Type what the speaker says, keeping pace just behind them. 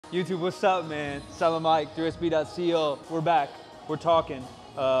YouTube, what's up, man? Silent Mike, 3sb.co. We're back. We're talking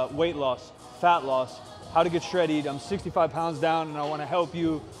weight loss, fat loss, how to get shredded. I'm 65 pounds down and I want to help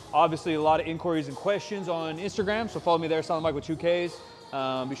you. Obviously, a lot of inquiries and questions on Instagram, so follow me there, Silent Mike with 2 Ks.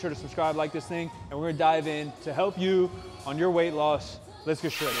 Be sure to subscribe, like this thing, and we're gonna dive in to help you on your weight loss. Let's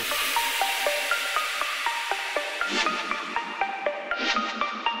get shredded.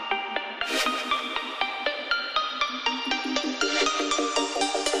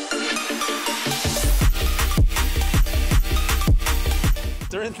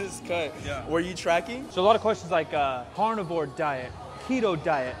 During this cut, were you tracking? So a lot of questions like carnivore diet, keto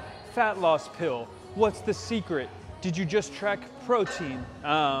diet, fat loss pill, what's the secret? Did you just track protein?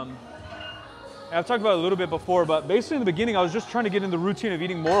 I've talked about it a little bit before, but basically in the beginning, I was just trying to get in the routine of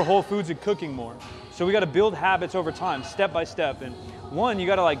eating more whole foods and cooking more. So we gotta build habits over time, step by step. And one, you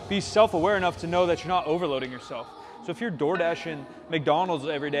gotta be self-aware enough to know that you're not overloading yourself. So if you're DoorDashing McDonald's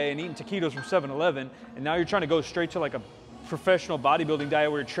every day and eating taquitos from 7-Eleven, and now you're trying to go straight to like a professional bodybuilding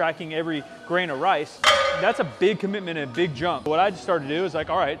diet where you're tracking every grain of rice, that's a big commitment and a big jump. What I just started to do is like,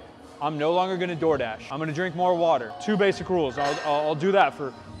 all right, I'm no longer gonna DoorDash. I'm gonna drink more water. 2 basic rules. I'll do that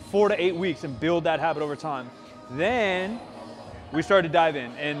for 4 to 8 weeks and build that habit over time. Then we started to dive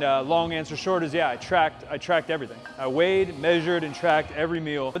in, and long answer short is, yeah, I tracked everything. I weighed, measured, and tracked every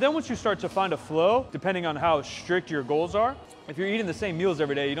meal. But then once you start to find a flow, depending on how strict your goals are, if you're eating the same meals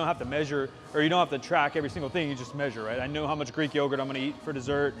every day, you don't have to measure, or you don't have to track every single thing, you just measure, right? I know how much Greek yogurt I'm gonna eat for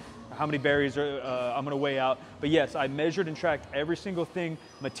dessert, how many berries I'm gonna weigh out. But yes, I measured and tracked every single thing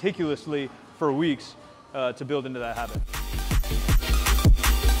meticulously for weeks to build into that habit.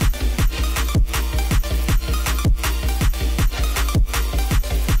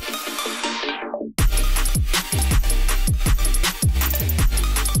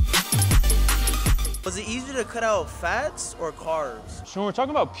 Was it easier to cut out fats or carbs? So when we're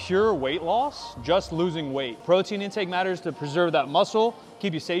talking about pure weight loss, just losing weight, protein intake matters to preserve that muscle,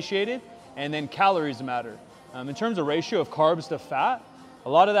 keep you satiated, and then calories matter. In terms of ratio of carbs to fat, a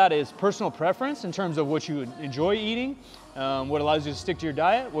lot of that is personal preference in terms of what you enjoy eating, what allows you to stick to your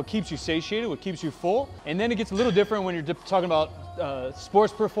diet, what keeps you satiated, what keeps you full. And then it gets a little different when you're talking about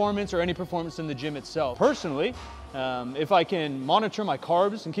sports performance or any performance in the gym itself. Personally, if I can monitor my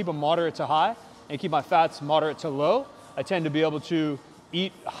carbs and keep them moderate to high, and keep my fats moderate to low, I tend to be able to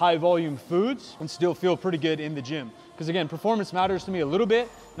eat high volume foods and still feel pretty good in the gym. Because again, performance matters to me a little bit.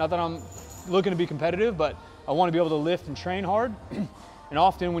 Not that I'm looking to be competitive, but I want to be able to lift and train hard. And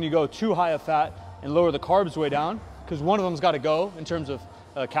often when you go too high of fat and lower the carbs way down, because one of them's got to go in terms of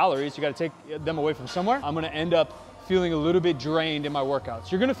calories, you got to take them away from somewhere, I'm going to end up feeling a little bit drained in my workouts.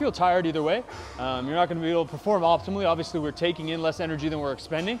 You're gonna feel tired either way. You're not gonna be able to perform optimally. Obviously, we're taking in less energy than we're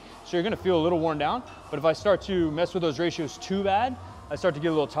expending, so you're gonna feel a little worn down. But if I start to mess with those ratios too bad, I start to get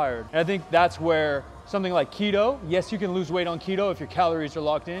a little tired. And I think that's where something like keto, yes, you can lose weight on keto if your calories are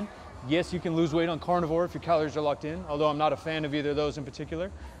locked in. Yes, you can lose weight on carnivore if your calories are locked in, although I'm not a fan of either of those in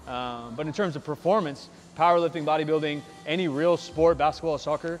particular. But in terms of performance, powerlifting, bodybuilding, any real sport, basketball,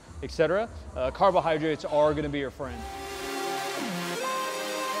 soccer, etc., carbohydrates are gonna be your friend.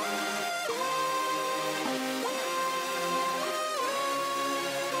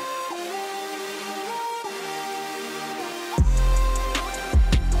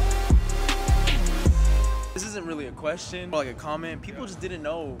 This isn't really a question or like a comment. People just didn't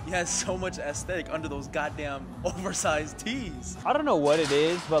know you had so much aesthetic under those goddamn oversized tees. I don't know what it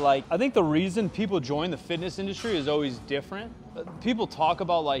is, but like, I think the reason people join the fitness industry is always different. People talk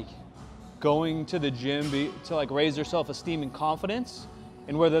about like going to the gym to like raise their self-esteem and confidence,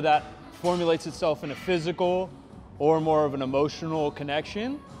 and whether that formulates itself in a physical or more of an emotional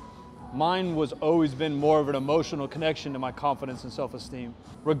connection. Mine was always been more of an emotional connection to my confidence and self-esteem.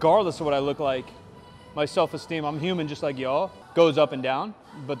 Regardless of what I look like, my self-esteem, I'm human just like y'all, goes up and down.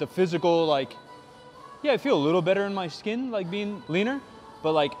 But the physical, like, yeah, I feel a little better in my skin, like being leaner,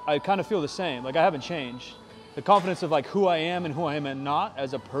 but like I kind of feel the same, like I haven't changed. The confidence of like who I am and who I am not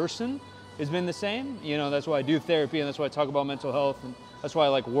as a person has been the same. You know, that's why I do therapy, and that's why I talk about mental health, and that's why I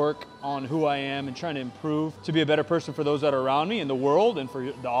like work on who I am and trying to improve to be a better person for those that are around me in the world and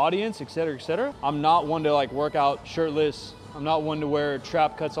for the audience, et cetera, et cetera. I'm not one to like work out shirtless. I'm not one to wear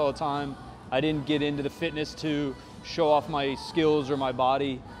trap cuts all the time. I didn't get into the fitness to show off my skills or my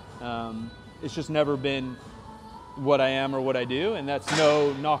body. It's just never been what I am or what I do, and that's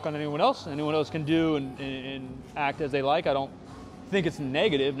no knock on anyone else. Anyone else can do and act as they like. I don't think it's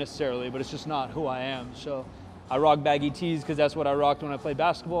negative necessarily, but it's just not who I am. So I rock baggy tees because that's what I rocked when I played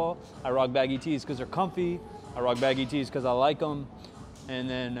basketball. I rock baggy tees because they're comfy. I rock baggy tees because I like them. And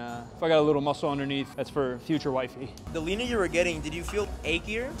then if I got a little muscle underneath, that's for future wifey. The leaner you were getting, did you feel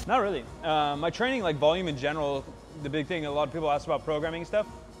achier? Not really. My training, like volume in general, the big thing a lot of people ask about programming stuff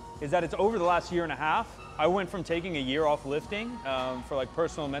is that it's over the last year and a half. I went from taking a year off lifting for like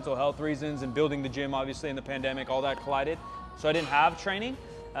personal and mental health reasons and building the gym, obviously in the pandemic, all that collided. So I didn't have training.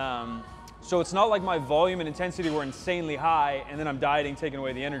 So it's not like my volume and intensity were insanely high and then I'm dieting, taking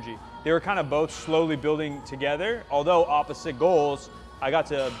away the energy. They were kind of both slowly building together, although opposite goals. I got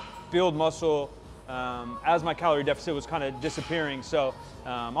to build muscle as my calorie deficit was kind of disappearing. So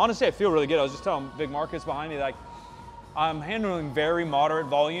honestly, I feel really good. I was just telling Big Marcus behind me, like, I'm handling very moderate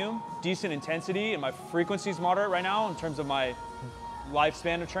volume, decent intensity, and my frequency is moderate right now in terms of my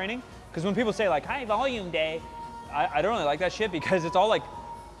lifespan of training. Because when people say like high volume day, I don't really like that shit because it's all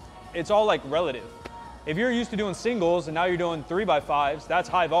like relative. If you're used to doing singles and now you're doing 3x5s, that's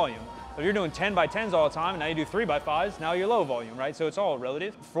high volume. If you're doing 10x10s all the time and now you do 3x5s, now you're low volume, right? So it's all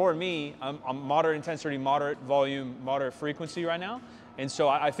relative. For me, I'm moderate intensity, moderate volume, moderate frequency right now. And so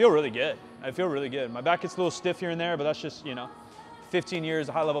I feel really good. I feel really good. My back gets a little stiff here and there, but that's just, you know, 15 years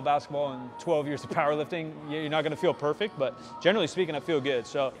of high-level basketball and 12 years of powerlifting. You're not going to feel perfect, but generally speaking, I feel good.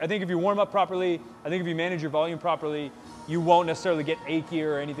 So I think if you warm up properly, I think if you manage your volume properly, you won't necessarily get achy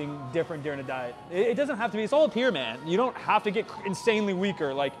or anything different during a diet. It doesn't have to be. It's all up here, man. You don't have to get insanely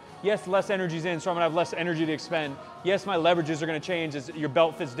weaker. Like, yes, less energy's in, so I'm going to have less energy to expend. Yes, my leverages are going to change as your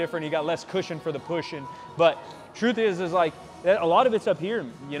belt fits different. You got less cushion for the pushing. But truth is like, a lot of it's up here,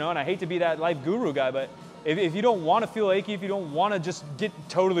 you know, and I hate to be that life guru guy, but if you don't want to feel achy, if you don't want to just get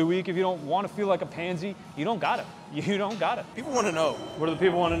totally weak, if you don't want to feel like a pansy, you don't got it. You don't got it. People want to know. What do the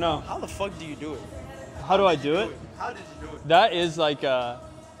people want to know? How the fuck do you do it? How do I do it? How did you do it? That is like,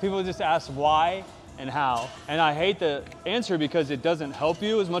 people just ask why and how. And I hate the answer because it doesn't help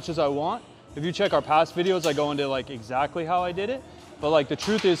you as much as I want. If you check our past videos, I go into like exactly how I did it. But like the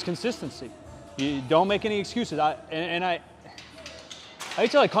truth is consistency. You don't make any excuses. I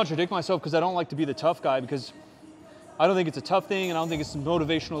hate to like contradict myself because I don't like to be the tough guy because I don't think it's a tough thing and I don't think it's a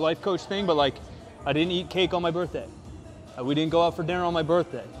motivational life coach thing, but like I didn't eat cake on my birthday. We didn't go out for dinner on my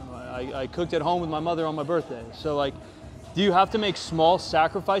birthday. I cooked at home with my mother on my birthday. So like, do you have to make small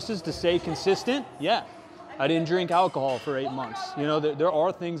sacrifices to stay consistent? Yeah. I didn't drink alcohol for 8 months. You know, there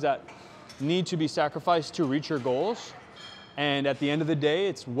are things that need to be sacrificed to reach your goals. And at the end of the day,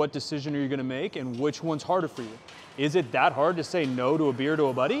 it's what decision are you gonna make and which one's harder for you? Is it that hard to say no to a beer to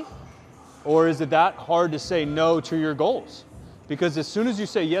a buddy? Or is it that hard to say no to your goals? Because as soon as you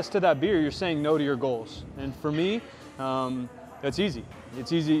say yes to that beer, you're saying no to your goals. And for me, that's easy.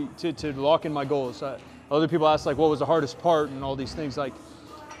 It's easy to lock in my goals. Other people ask like, what was the hardest part and all these things. Like,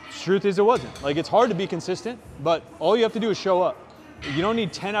 truth is it wasn't. Like, it's hard to be consistent, but all you have to do is show up. You don't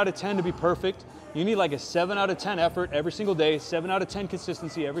need 10 out of 10 to be perfect. You need like a 7 out of 10 effort every single day, 7 out of 10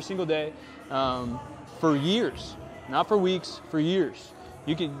 consistency every single day for years, not for weeks, for years.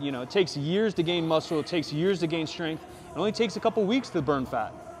 You can, you know, it takes years to gain muscle. It takes years to gain strength. It only takes a couple weeks to burn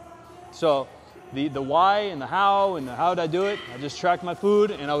fat. So the why and the how did I do it? I just tracked my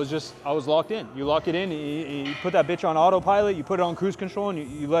food and I was locked in. You lock it in, you put that bitch on autopilot, you put it on cruise control and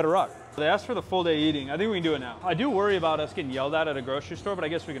you let it rock. They asked for the full day eating. I think we can do it now. I do worry about us getting yelled at a grocery store, but I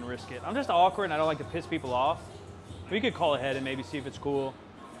guess we can risk it. I'm just awkward and I don't like to piss people off. We could call ahead and maybe see if it's cool.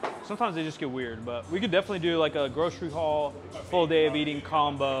 Sometimes they just get weird, but we could definitely do like a grocery haul, full day of eating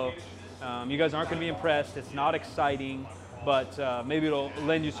combo. You guys aren't gonna be impressed. It's not exciting, but maybe it'll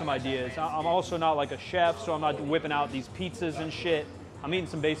lend you some ideas. I'm also not like a chef, so I'm not whipping out these pizzas and shit. I'm eating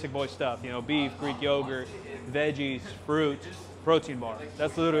some basic boy stuff, you know, beef, Greek yogurt, veggies, fruit, protein bar.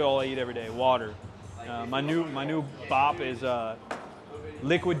 That's literally all I eat every day, water. My new bop is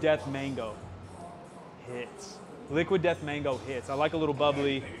Liquid Death Mango. Hits. Liquid Death Mango hits. I like a little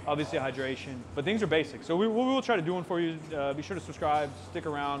bubbly, obviously hydration, but things are basic. So we will try to do one for you. Be sure to subscribe, stick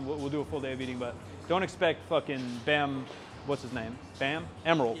around. We'll do a full day of eating, but don't expect fucking Bam, what's his name? Bam?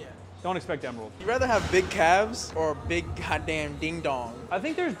 Emerald. Yeah. Don't expect Emerald. You rather have big calves or big goddamn ding dong? I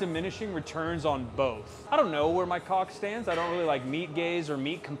think there's diminishing returns on both. I don't know where my cock stands. I don't really like meat gaze or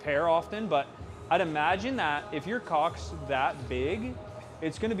meat compare often, but I'd imagine that if your cock's that big,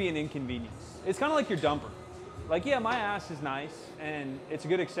 it's gonna be an inconvenience. It's kind of like your dumper. Like, yeah, my ass is nice and it's a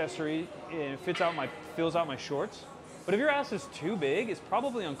good accessory and it fills out my shorts. But if your ass is too big, it's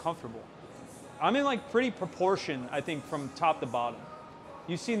probably uncomfortable. I'm in like pretty proportion, I think, from top to bottom.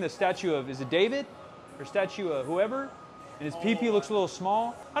 You've seen the statue of, is it David? Or statue of whoever? And his pee-pee looks a little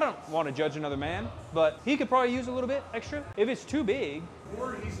small. I don't want to judge another man, but he could probably use a little bit extra. If it's too big.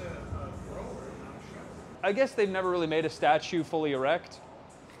 Or he's a grower, not a chef. I guess they've never really made a statue fully erect.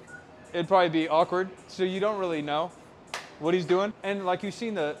 It'd probably be awkward, so you don't really know. what he's doing. And like you've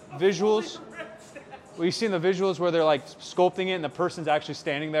seen the visuals, we've seen the visuals where they're like sculpting it and the person's actually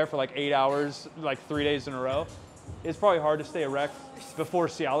standing there for like 8 hours, like 3 days in a row. It's probably hard to stay erect before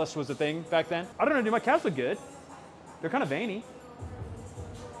Cialis was a thing back then. I don't know, dude, my calves look good. They're kind of veiny.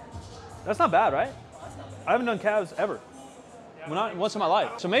 That's not bad, right? I haven't done calves ever. Not once in my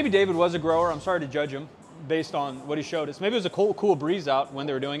life. So maybe David was a grower. I'm sorry to judge him based on what he showed us. Maybe it was a cool breeze out when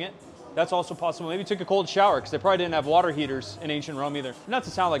they were doing it. That's also possible. Maybe he took a cold shower because they probably didn't have water heaters in ancient Rome either. Not to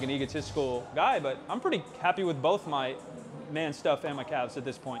sound like an egotistical guy, but I'm pretty happy with both my man stuff and my calves at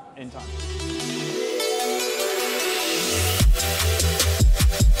this point in time.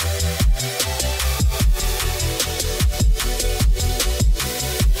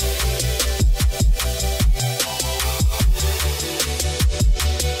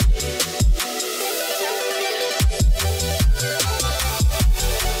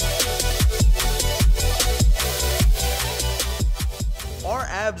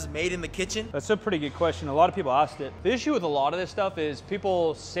 Made in the kitchen? That's a pretty good question. A lot of people asked it. The issue with a lot of this stuff is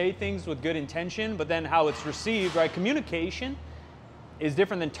people say things with good intention, but then how it's received, right? Communication is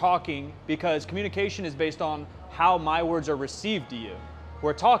different than talking because communication is based on how my words are received to you,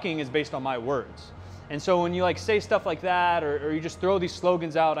 where talking is based on my words. And so when you like say stuff like that or you just throw these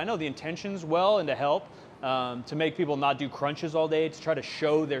slogans out, I know the intention's well and to help, to make people not do crunches all day, to try to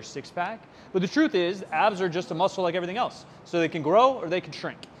show their six-pack. But the truth is, abs are just a muscle like everything else. So they can grow or they can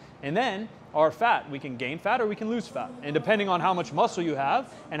shrink. And then our fat, we can gain fat or we can lose fat. And depending on how much muscle you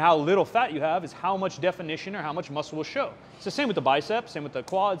have and how little fat you have is how much definition or how much muscle will show. It's the same with the biceps, same with the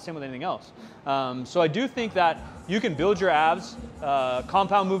quads, same with anything else. So I do think that you can build your abs.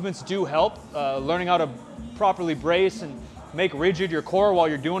 Compound movements do help. Learning how to properly brace and make rigid your core while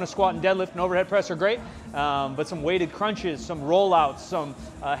you're doing a squat and deadlift and overhead press are great. But some weighted crunches, some rollouts, some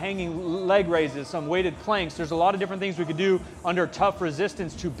hanging leg raises, some weighted planks. There's a lot of different things we could do under tough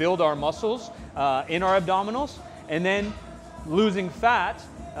resistance to build our muscles in our abdominals. And then losing fat,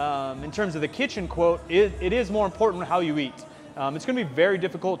 in terms of the kitchen quote, it is more important how you eat. It's going to be very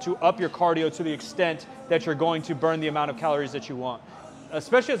difficult to up your cardio to the extent that you're going to burn the amount of calories that you want.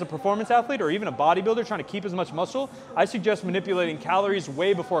 Especially as a performance athlete or even a bodybuilder trying to keep as much muscle, I suggest manipulating calories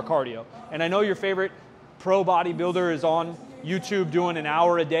way before cardio. And I know your favorite pro bodybuilder is on YouTube doing an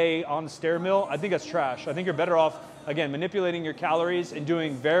hour a day on the stair mill. I think that's trash. I think you're better off, again, manipulating your calories and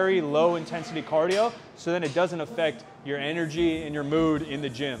doing very low intensity cardio so then it doesn't affect your energy and your mood in the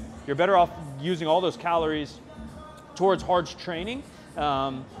gym. You're better off using all those calories towards hard training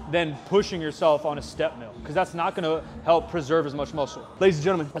than pushing yourself on a step mill, because that's not going to help preserve as much muscle. Ladies and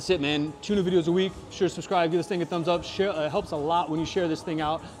gentlemen, that's it, man. 2 new videos a week. Sure to subscribe, give this thing a thumbs up. Share, it helps a lot when you share this thing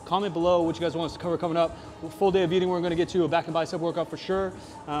out. Comment below what you guys want us to cover coming up. Full day of eating, we're going to get to a back and bicep workout for sure.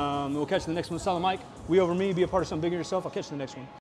 We'll catch you in the next one. Silent Mike, we over me. Be a part of something bigger yourself. I'll catch you in the next one.